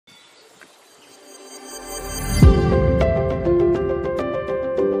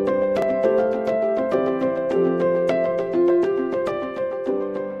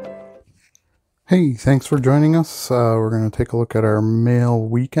Hey, thanks for joining us. We're going to take a look at our mail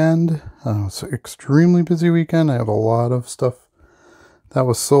weekend. It's an extremely busy weekend. I have a lot of stuff that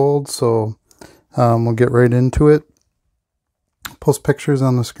was sold, so we'll get right into it. Post pictures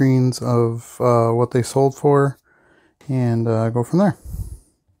on the screens of what they sold for and go from there.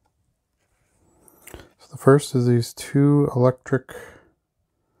 So the first is these two electric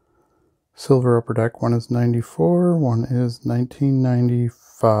silver upper deck. One is 94, one is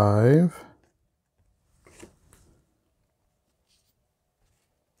 1995.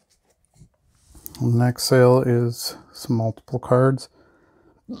 The next sale is some multiple cards.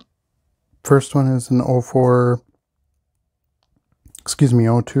 First one is an 02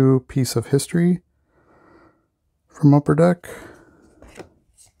 Piece of History from Upper Deck.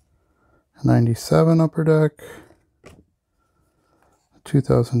 97 Upper Deck.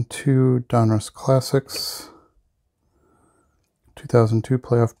 2002 Donruss Classics. 2002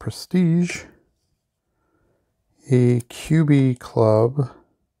 Playoff Prestige. A QB Club.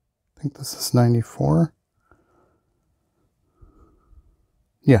 I think this is 94.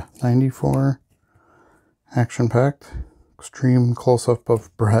 Yeah, 94. Action packed. Extreme close-up of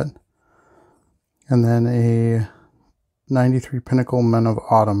Brett. And then a 93 Pinnacle Men of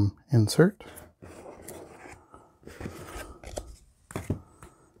Autumn insert.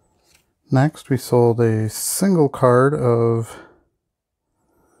 Next, we sold a single card of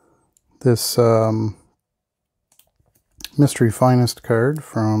this Mystery Finest card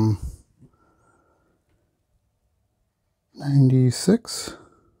from 96,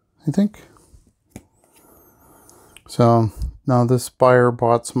 I think. So now this buyer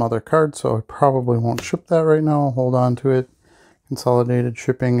bought some other cards, so I probably won't ship that right now. I'll hold on to it. Consolidated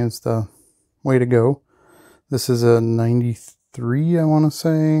shipping is the way to go. This is a 93, I want to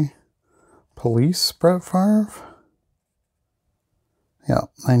say. Police Brett Favre. Yeah,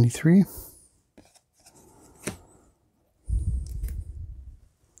 93.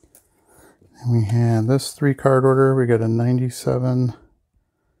 And we had this 3-card order. We got a 97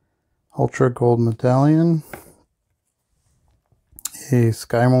 Ultra Gold Medallion, a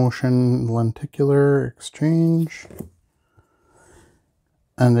Sky Motion Lenticular Exchange,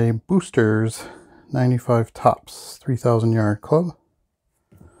 and a Boosters 95 Tops 3,000 Yard Club.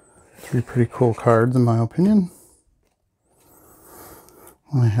 3 pretty cool cards in my opinion.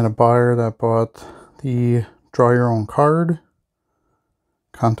 I had a buyer that bought the Draw Your Own Card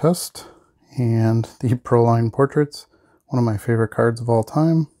contest and the Proline Portraits, one of my favorite cards of all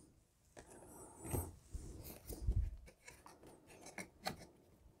time.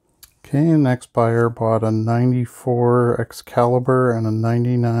 Okay, next buyer bought a 94 Excalibur and a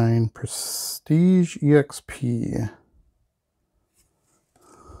 99 Prestige EXP.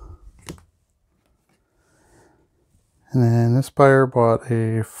 And then this buyer bought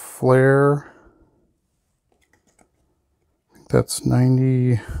a Flare. I think that's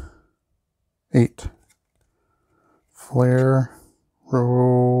 98. Flare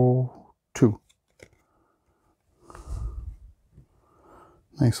row 2.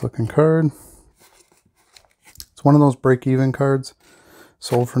 Nice looking card. It's one of those break-even cards.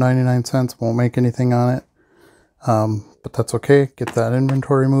 Sold for 99 cents. Won't make anything on it. But that's okay. Get that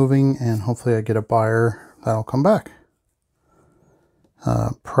inventory moving and hopefully I get a buyer that'll come back.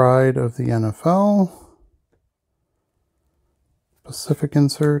 Pride of the NFL. Pacific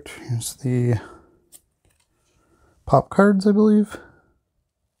insert. Here's the pop cards, I believe.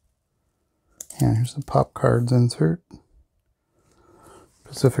 Yeah, here's the pop cards insert.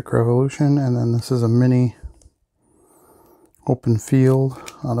 Pacific Revolution, and then this is a mini open field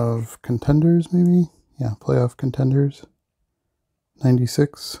out of Contenders, maybe? Yeah, Playoff Contenders.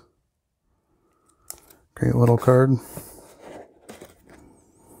 96. Great little card.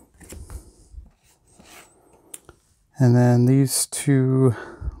 And then these 2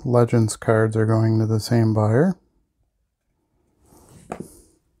 Legends cards are going to the same buyer.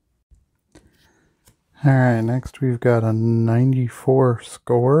 Alright, next we've got a 94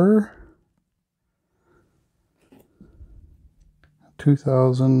 Score.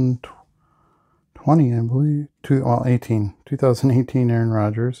 2020, I believe. 2018 Aaron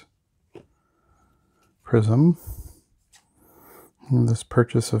Rodgers. Prism. And this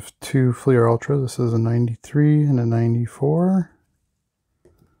purchase of 2 Fleer Ultra. This is a 93 and a 94.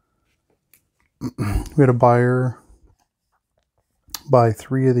 We had a buyer buy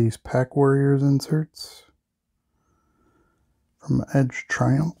 3 of these Pack Warriors inserts from Edge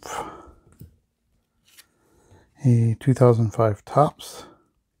Triumph. A 2005 Tops.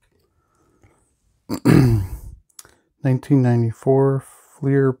 1994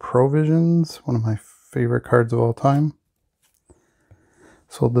 Fleer Provisions, one of my favorite cards of all time.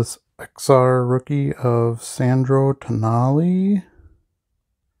 Sold this XR rookie of Sandro Tonali.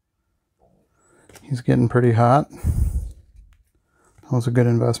 He's getting pretty hot. That was a good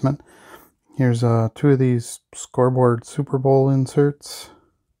investment. Here's 2 of these scoreboard Super Bowl inserts.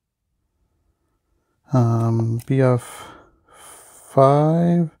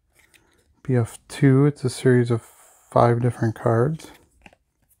 BF5, BF2. It's a series of 5 different cards.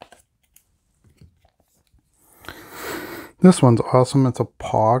 This one's awesome. It's a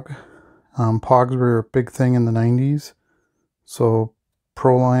POG. POGs were a big thing in the 90s. So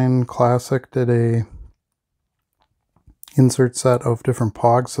Proline Classic did a insert set of different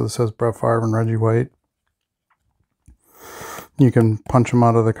POGs. So this has Brett Favre and Reggie White. You can punch them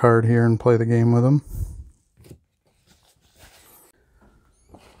out of the card here and play the game with them.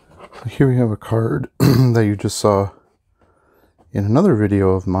 So here we have a card that you just saw in another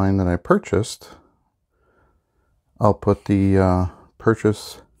video of mine that I purchased. I'll put the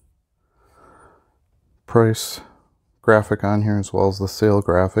purchase price graphic on here as well as the sale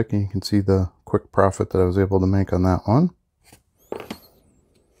graphic, and you can see the quick profit that I was able to make on that one.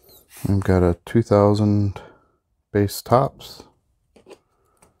 We've got a 2000 base Topps.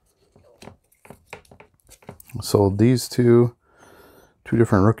 Sold these two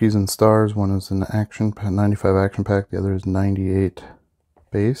different rookies and stars. One is an 95 action pack, the other is 98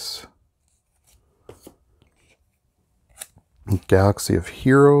 base. Galaxy of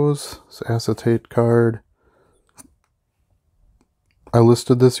Heroes, this acetate card. I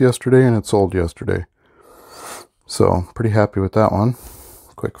listed this yesterday and it sold yesterday. So, pretty happy with that one.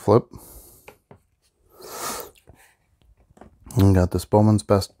 Quick flip. And got this Bowman's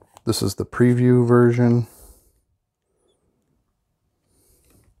Best. This is the preview version.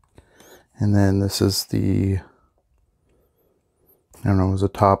 And then this is the, I don't know, it was a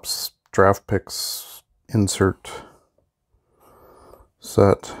Topps draft picks insert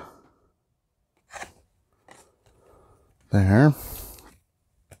set there.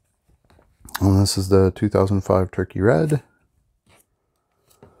 And this is the 2005 Turkey Red.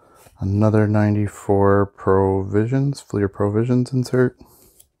 Another 94 Fleer Provisions insert.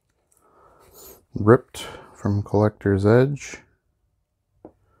 Ripped from Collector's Edge.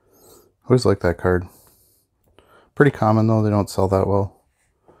 Always like that card. Pretty common though, they don't sell that well.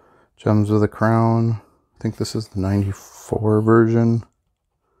 Gems with a Crown. I think this is the 94 version.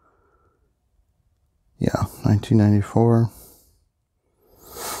 Yeah, 1994.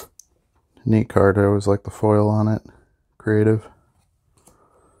 Neat card. I always like the foil on it. Creative.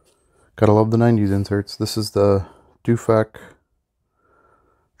 Gotta love the 90s inserts. This is the Dufek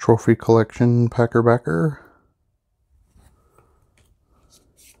Trophy Collection Packer-Backer.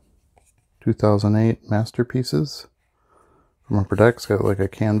 2008 Masterpieces. From Upper Deck's got like a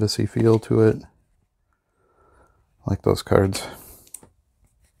canvasy feel to it. I like those cards.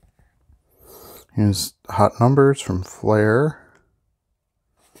 Here's Hot Numbers from Flair.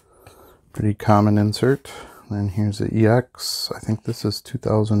 Pretty common insert. Then here's the EX. I think this is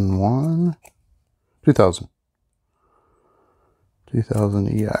 2001. 2000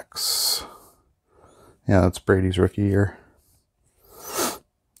 EX. Yeah, that's Brady's rookie year.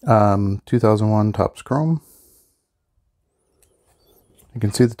 2001 Topps Chrome. You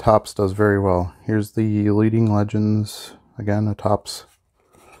can see the Topps does very well. Here's the Leading Legends. Again, a Topps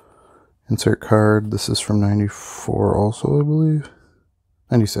insert card. This is from 94 also, I believe.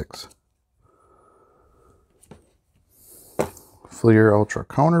 96. Fleer Ultra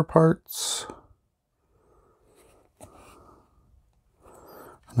Counterparts.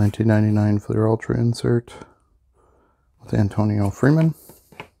 1999 Fleer Ultra insert with Antonio Freeman.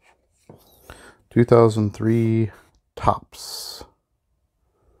 2003 Topps.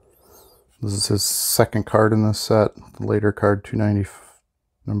 This is his second card in this set. The later card,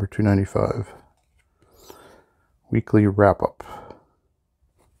 number 295. Weekly wrap-up.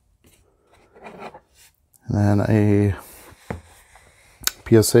 And then a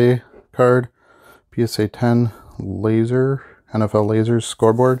PSA card. PSA 10 laser. NFL Lasers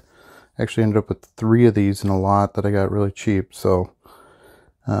scoreboard. I actually ended up with 3 of these in a lot that I got really cheap. So,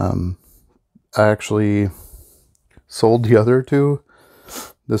 I actually sold the other 2.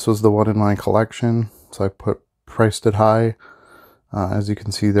 This was the one in my collection, so I priced it high. As you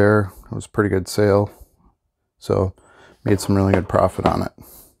can see there, it was a pretty good sale. So, made some really good profit on it.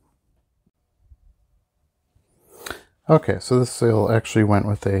 Okay, so this sale actually went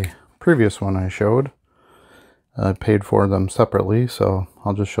with a previous one I showed. I paid for them separately, so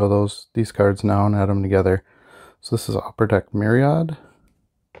I'll just show these cards now and add them together. So this is Upper Deck Myriad.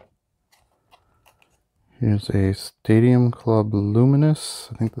 Here's a Stadium Club Luminous.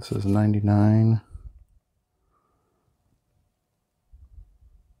 I think this is 99.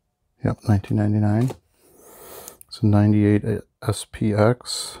 Yep, 1999. It's a 98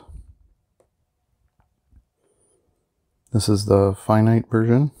 SPX. This is the finite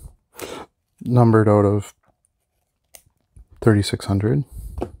version, numbered out of 3600.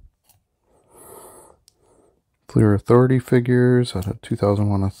 Fleer Authority figures out of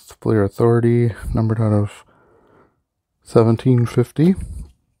 2001 Fleer Authority, numbered out of 1750.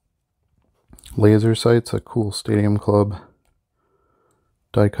 Laser sights, a cool Stadium Club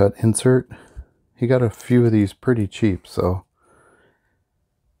die cut insert. He got a few of these pretty cheap, so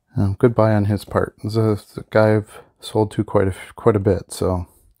good buy on his part. This is a guy I've sold to quite a bit, so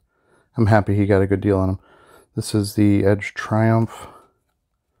I'm happy he got a good deal on him. This is the Edge Triumph,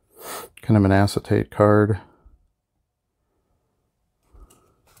 kind of an acetate card.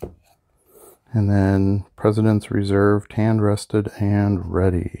 And then President's Reserve, hand rested and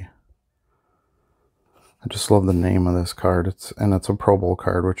ready. I just love the name of this card. It's a Pro Bowl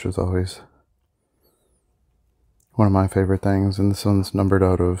card, which is always one of my favorite things. And this one's numbered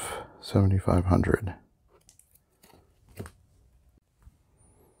out of 7500.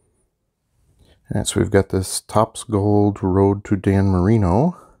 And so we've got this Topps Gold Road to Dan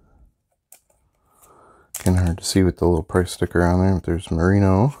Marino. Kind of hard to see with the little price sticker on there, but there's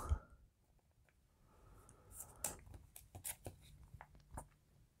Marino.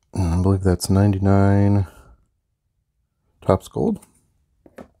 And I believe that's 99 Topps Gold.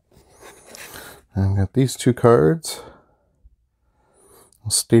 And I've got these two cards,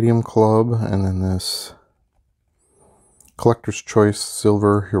 Stadium Club, and then this Collector's Choice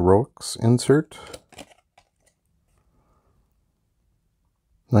Silver Heroics insert.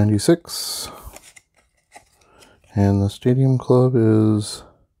 96. And the Stadium Club is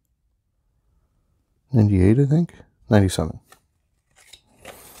 98, I think? 97.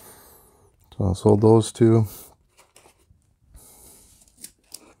 So I sold those two.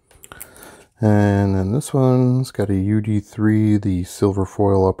 And then this one's got a UD3, the Silver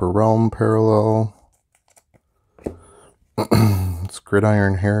Foil Upper Realm parallel. It's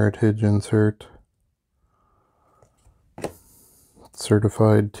Gridiron Heritage insert.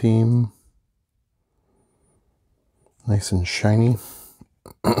 Certified team. Nice and shiny.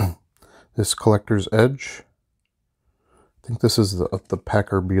 This Collector's Edge. I think this is the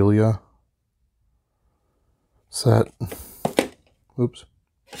Packerbelia set. Oops.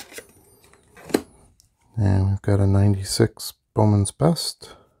 And we've got a 96 Bowman's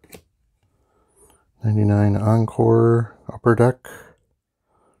Best. 99 Encore Upper Deck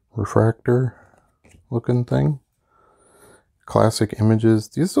refractor looking thing. Classic Images.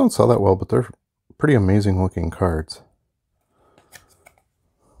 These don't sell that well, but they're pretty amazing looking cards.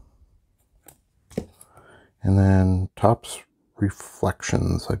 And then Topps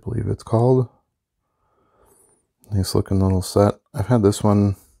Reflections, I believe it's called. Nice looking little set. I've had this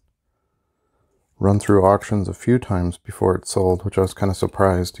one run through auctions a few times before it sold, which I was kind of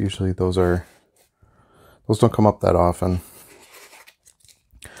surprised. Usually those don't come up that often.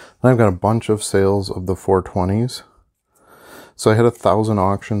 Then I've got a bunch of sales of the 420s. So I had 1,000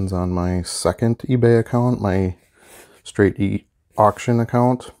 auctions on my second eBay account, my straight auction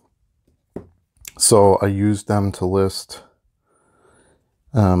account. So I used them to list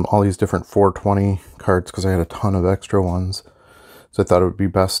all these different 420 cards because I had a ton of extra ones. So I thought it would be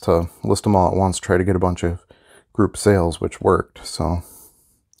best to list them all at once, try to get a bunch of group sales, which worked. So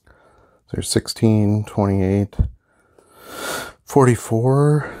there's 16, 28,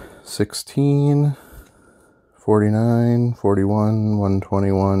 44, 16, 49, 41,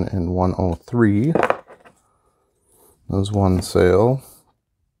 121, and 103. There's one sale.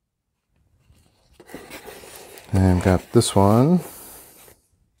 And I've got this one.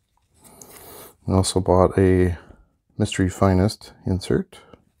 I also bought a Mystery Finest insert.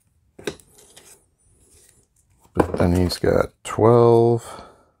 But then he's got 12,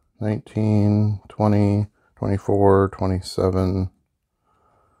 19, 20, 24, 27,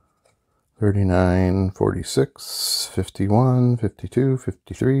 39, 46, 51, 52,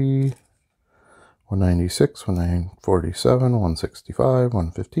 53, 196, 147, 165,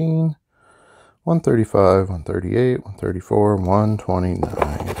 115, 135, 138, 134, 129.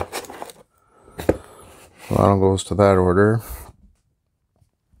 So that all goes to that order.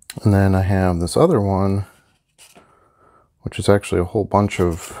 And then I have this other one, which is actually a whole bunch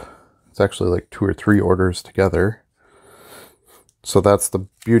of, it's actually like 2 or 3 orders together. So that's the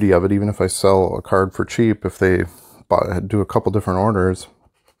beauty of it. Even if I sell a card for cheap, if they do a couple different orders,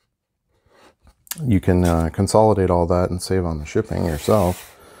 you can consolidate all that and save on the shipping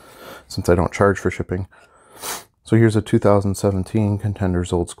yourself, since I don't charge for shipping. So here's a 2017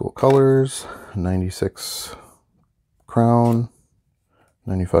 Contenders Old School Colors, 96 Crown,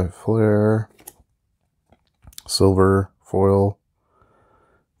 95 Flare, Silver Foil,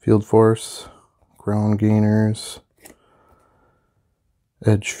 Field Force, Ground Gainers,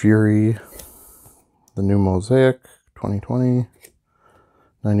 Edge Fury, the new Mosaic 2020,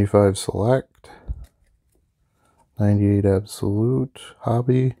 95 Select, 98 Absolute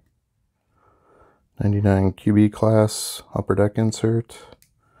Hobby, 99 QB Class Upper Deck Insert,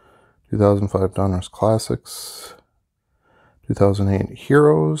 2005 Donruss Classics, 2008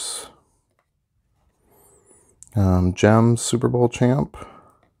 Heroes, Gems Super Bowl Champ.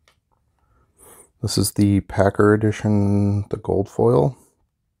 This is the Packer Edition, the gold foil.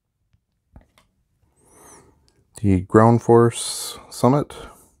 The Ground Force Summit.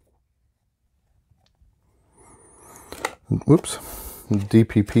 Whoops.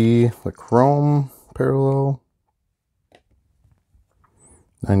 DPP, the Chrome Parallel.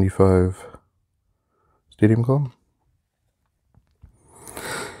 95 Stadium Club.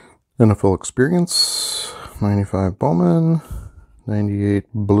 NFL Experience. 95 Bowman. 98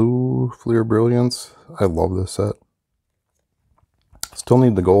 Blue Fleer Brilliance. I love this set. Still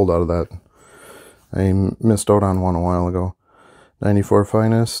need the gold out of that. I missed out on one a while ago. 94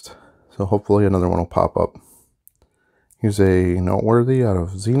 Finest. So hopefully another one will pop up. Here's a Noteworthy out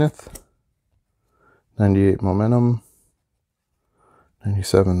of Zenith. 98 Momentum.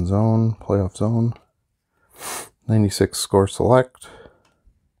 97 Zone, Playoff Zone. 96 Score Select.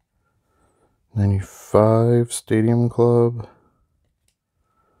 95 Stadium Club.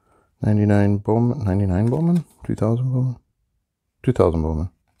 99 Bowman, 99 Bowman? 2000 Bowman? 2000 Bowman.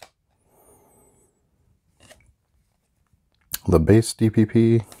 The base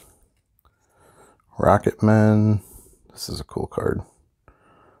DPP. Rocket Men. This is a cool card.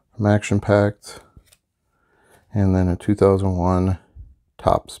 From Action Packed. And then a 2001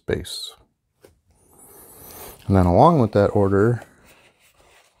 Topps base. And then along with that order,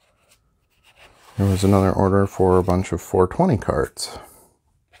 there was another order for a bunch of 420 cards.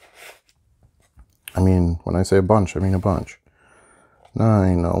 I mean, when I say a bunch, I mean a bunch.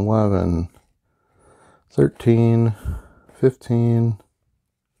 9, 11, 13, 15,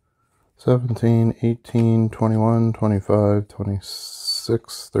 17, 18, 21, 25,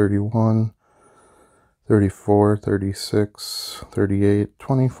 26, 31, 34, 36, 38,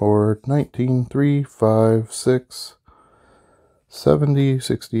 24, 19, 3, 5, 6, 70,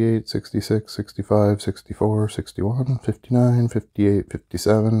 68, 66, 65, 64, 61, 59, 58,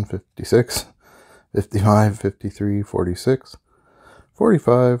 57, 56, 55, 53, 46,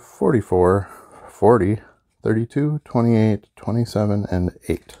 45, 44, 40, 32, 28, 27, and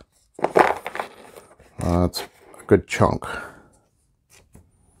 8. That's a good chunk.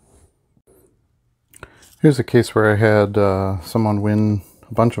 Here's a case where I had someone win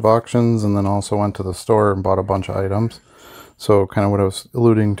a bunch of auctions and then also went to the store and bought a bunch of items. So kind of what I was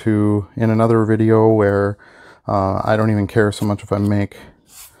alluding to in another video where I don't even care so much if I make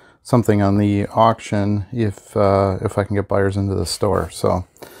something on the auction if I can get buyers into the store. So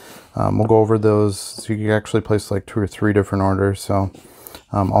we'll go over those. So you can actually place like 2 or 3 different orders. So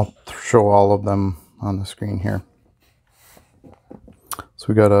I'll show all of them on the screen here. So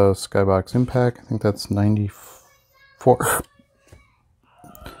we got a Skybox Impact. I think that's 94.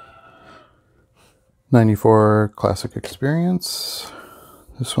 94 Classic Experience.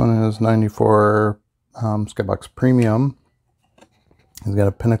 This one is 94 Skybox Premium. He's got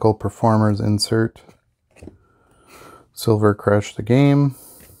a Pinnacle Performers insert. Silver Crash the Game.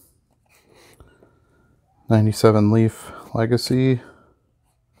 97 Leaf Legacy.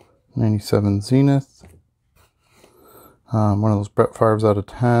 97 Zenith. One of those Brett Favre's out of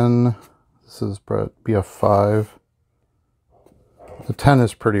 10. This is Brett BF5. The 10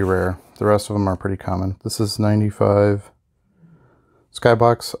 is pretty rare. The rest of them are pretty common. This is 95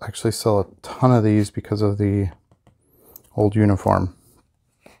 Skybox. I actually sell a ton of these because of the old uniform.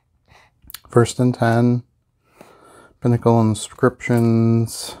 First and 10. Pinnacle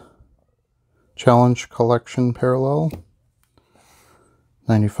Inscriptions. Challenge Collection Parallel.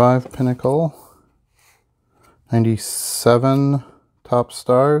 95 Pinnacle. 97 Top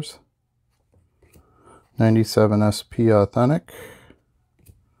Stars. 97 SP Authentic.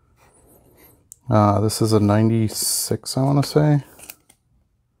 This is a 96, I want to say.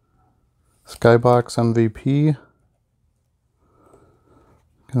 Skybox MVP.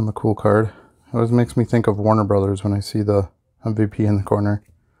 Kind of a cool card. It always makes me think of Warner Brothers when I see the MVP in the corner.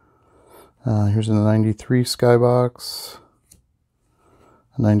 Here's a 93 Skybox.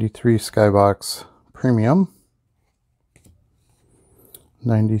 A 93 Skybox Premium.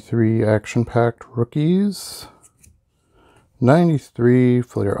 93 Action Packed Rookies. 93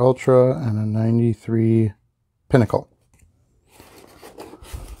 Fleer Ultra and a 93 Pinnacle.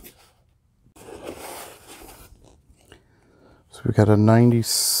 So we got a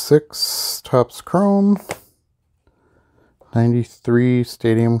 96 Topps Chrome, 93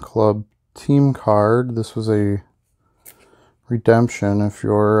 Stadium Club team card. This was a redemption. If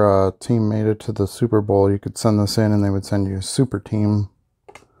your team made it to the Super Bowl, you could send this in and they would send you a super team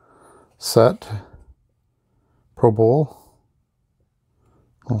set. Pro Bowl.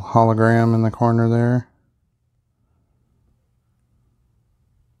 Little hologram in the corner there.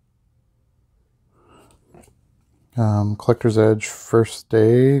 Collector's Edge First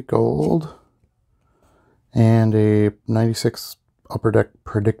Day Gold. And a 96 Upper Deck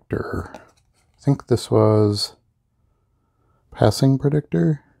Predictor. I think this was Passing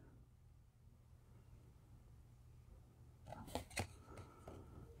Predictor.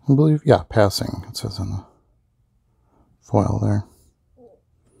 I believe, yeah, Passing, it says on the foil there.